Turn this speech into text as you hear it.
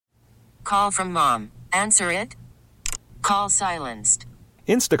Call from mom. Answer it. Call silenced.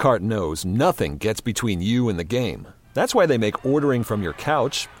 Instacart knows nothing gets between you and the game. That's why they make ordering from your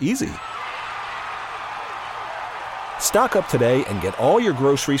couch easy. Stock up today and get all your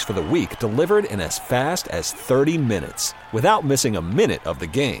groceries for the week delivered in as fast as 30 minutes without missing a minute of the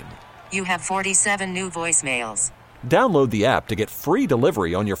game. You have 47 new voicemails. Download the app to get free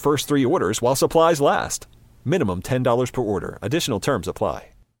delivery on your first 3 orders while supplies last. Minimum $10 per order. Additional terms apply.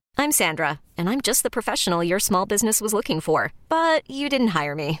 I'm Sandra, and I'm just the professional your small business was looking for. But you didn't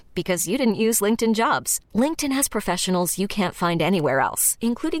hire me because you didn't use LinkedIn Jobs. LinkedIn has professionals you can't find anywhere else,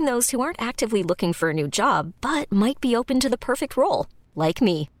 including those who aren't actively looking for a new job, but might be open to the perfect role, like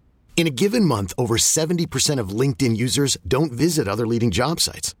me. In a given month, over 70% of LinkedIn users don't visit other leading job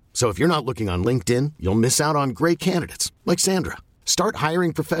sites. So if you're not looking on LinkedIn, you'll miss out on great candidates like Sandra. Start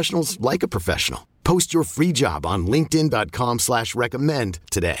hiring professionals like a professional. Post your free job on linkedin.com/recommend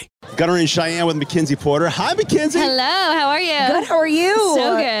today. Gunnar and Cheyenne with Mackenzie Porter. Hi, Mackenzie. Hello, how are you? Good, how are you?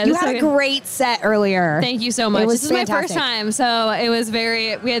 So good. You had a great set earlier. Thank you so much. It was this is my fantastic. first time, so it was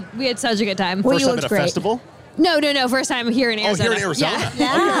we had such a good time. Well, First you time at looked a great. festival? No, first time here in Arizona. Oh, here in Arizona?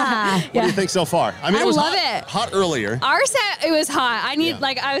 Yeah. What do you think so far? I mean, I it was love hot, it. hot earlier. Our set, it was hot. I need,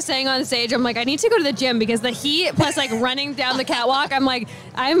 I was saying on stage, I'm like, I need to go to the gym because the heat plus running down the catwalk, I'm like,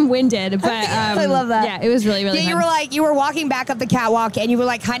 I'm winded. But I love that. Yeah, it was really, really fun. You were walking back up the catwalk and you were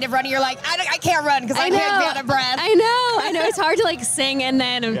kind of running. You're like, I can't run because I can't be out of breath. I know. It's hard to sing and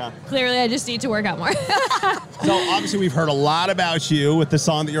then clearly I just need to work out more. So obviously we've heard a lot about you with the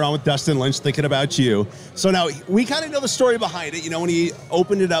song that you're on with Dustin Lynch, Thinking About You. So now we kind of know the story behind it. You know, when he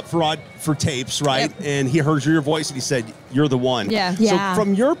opened it up for tapes, right? Yep. And he heard your voice and he said, you're the one. Yeah. Yeah. So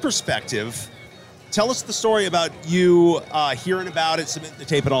from your perspective, tell us the story about you hearing about it, submitting the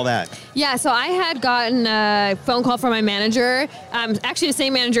tape and all that. Yeah, so I had gotten a phone call from my manager, actually the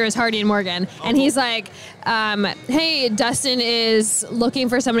same manager as Hardy and Morgan, and he's like, hey, Dustin is looking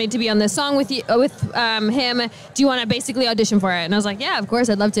for somebody to be on this song with him. Do you want to basically audition for it? And I was like, yeah, of course,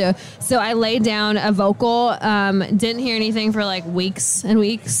 I'd love to. So I laid down a vocal, didn't hear anything for weeks and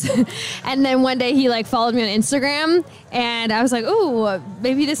weeks. And then one day he followed me on Instagram, and I was like, ooh,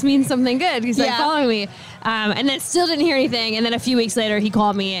 maybe this means something good. He's following me. And then still didn't hear anything. And then a few weeks later, he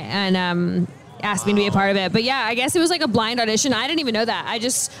called me and asked me to be a part of it. But yeah, I guess it was a blind audition. I didn't even know that. I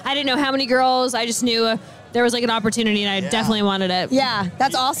didn't know how many girls. I just knew there was an opportunity, and I definitely wanted it. Yeah,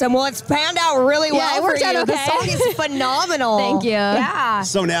 that's awesome. Well, it's panned out really well it worked for you. out okay. The song is phenomenal. Thank you. Yeah.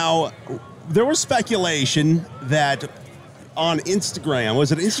 So now there was speculation that on Instagram,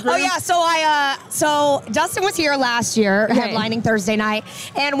 was it Instagram? Oh yeah, so Dustin was here last year, Right. headlining Thursday night,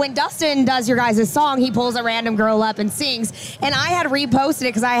 and when Dustin does your guys' song, he pulls a random girl up and sings, and I had reposted it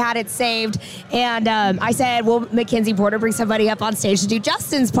because I had it saved, and I said, well, Mackenzie Porter bring somebody up on stage to do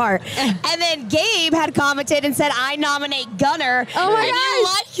Justin's part, and then Gabe had commented and said, I nominate Gunnar. Oh my and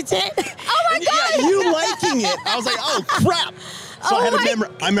gosh. you liked it. Oh my God. Yeah, you liking it. I was like, oh, crap. So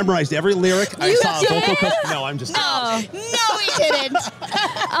I memorized every lyric. I saw a vocal coach. No, I'm just. No, he didn't.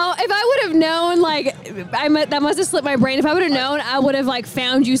 Oh, if I would have known, that must have slipped my brain. If I would have known, I would have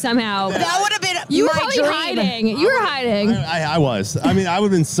found you somehow. That would have been You were my probably dream. hiding. You were hiding. I was. I mean, I would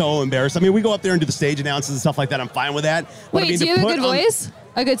have been so embarrassed. I mean, we go up there and do the stage announces and stuff like that. I'm fine with that. But I Wait, mean, do you to have a put good on- voice?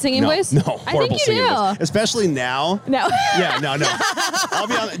 A good singing No, voice? no, I horrible think you singing do. voice. Especially now. No. Yeah, no. I'll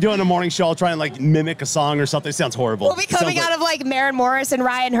be doing a morning show. I'll try and mimic a song or something. It sounds horrible. We'll be coming out of Maren Morris and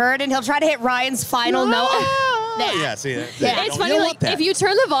Ryan Hurd, and he'll try to hit Ryan's final note. Yeah, see it. Yeah. It's You funny, don't want that. if you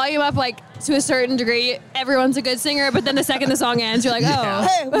turn the volume up, to a certain degree, everyone's a good singer, but then the second the song ends, you're like, oh.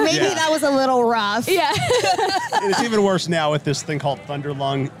 Hey, maybe Yeah. that was a little rough. Yeah. And it's even worse now with this thing called thunder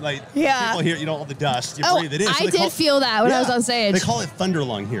lung. Yeah. People hear, all the dust. You Oh, breathe it in. So I they did call- feel that when I was Yeah. on stage. They call it thunder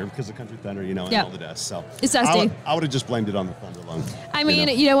lung here because of country thunder, and Yeah. all the dust. So It's dusty. I would have just blamed it on the thunder lung. I mean,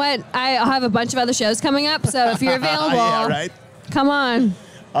 you know what? I'll have a bunch of other shows coming up, so if you're available, Yeah, right. come on.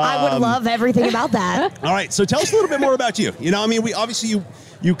 I would love everything about that. All right, so tell us a little bit more about you. We obviously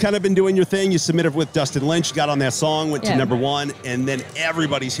you kind of been doing your thing. You submitted with Dustin Lynch, got on that song, went to #1, and then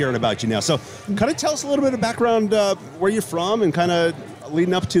everybody's hearing about you now. So kind of tell us a little bit of background, where you're from, and kind of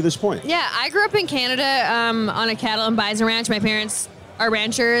leading up to this point. Yeah, I grew up in Canada on a cattle and bison ranch. My parents are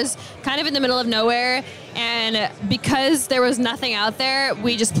ranchers, kind of in the middle of nowhere. And because there was nothing out there,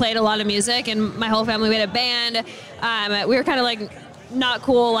 we just played a lot of music, and my whole family made a band. We were kind of not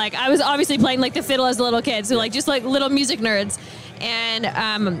cool. I was obviously playing the fiddle as a little kid, so just little music nerds. And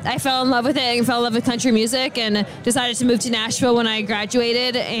I fell in love with it and fell in love with country music and decided to move to Nashville when I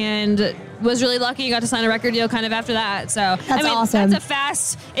graduated and was really lucky and got to sign a record deal kind of after that. So That's awesome. That's a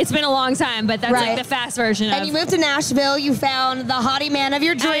fast. It's been a long time, but that's like the fast version. And you moved to Nashville. You found the hottie man of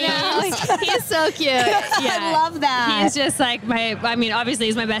your dreams. I know. He's so cute. Yeah. I love that. He's just like obviously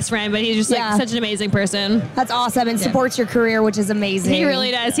he's my best friend, but he's just like such an amazing person. That's awesome and supports your career, which is amazing. He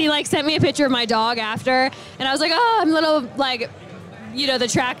really does. He like sent me a picture of my dog after, and I was like, oh, I'm a little like, the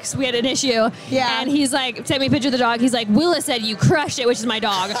tracks, we had an issue. Yeah. And he's like, sent me a picture of the dog. He's like, Willa said you crushed it, which is my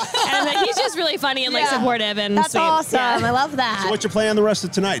dog. And like, he's just really funny and like supportive and That's sweet. awesome. Yeah. I love that. So what's your plan the rest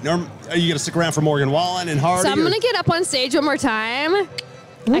of tonight? Are you going to stick around for Morgan Wallen and Hardy? So I'm going to get up on stage one more time.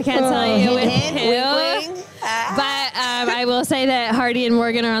 I can't tell you with who. But I will say that Hardy and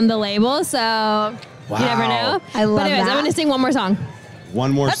Morgan are on the label, so you never know. I love But anyways, that. I'm going to sing one more song.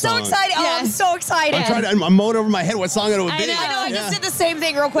 One more That's song. so exciting. Oh, I'm so excited. I'm mowing over my head what song it would be. I know. I know. I just did the same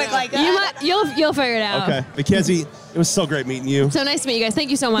thing real quick. Like You'll figure it out. Okay. Mackenzie, it was so great meeting you. So nice to meet you guys. Thank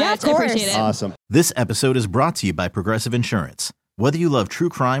you so much. Yeah, of I course. appreciate it. Awesome. This episode is brought to you by Progressive Insurance. Whether you love true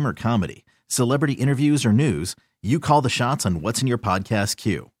crime or comedy, celebrity interviews or news, you call the shots on what's in your podcast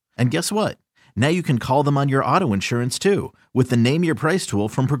queue. And guess what? Now you can call them on your auto insurance too with the Name Your Price tool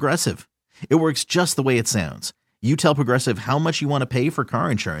from Progressive. It works just the way it sounds. You tell Progressive how much you want to pay for car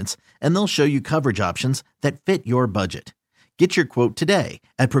insurance, and they'll show you coverage options that fit your budget. Get your quote today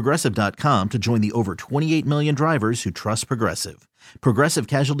at Progressive.com to join the over 28 million drivers who trust Progressive. Progressive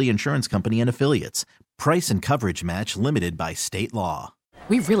Casualty Insurance Company and Affiliates. Price and coverage match limited by state law.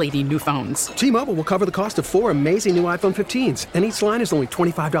 We really need new phones. T-Mobile will cover the cost of 4 amazing new iPhone 15s, and each line is only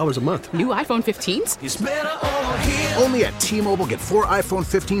 $25 a month. New iPhone 15s? It's better over here. Only at T-Mobile, get 4 iPhone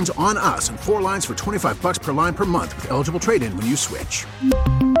 15s on us and 4 lines for $25 per line per month with eligible trade-in when you switch.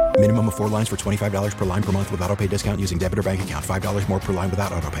 Minimum of 4 lines for $25 per line per month with auto pay discount using debit or bank account. $5 more per line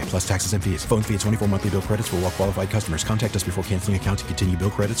without auto pay, plus taxes and fees. Phone fee at 24 monthly bill credits for well-qualified customers. Contact us before canceling account to continue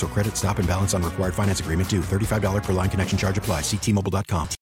bill credits or credit stop and balance on required finance agreement due. $35 per line connection charge applies. See T-Mobile.com.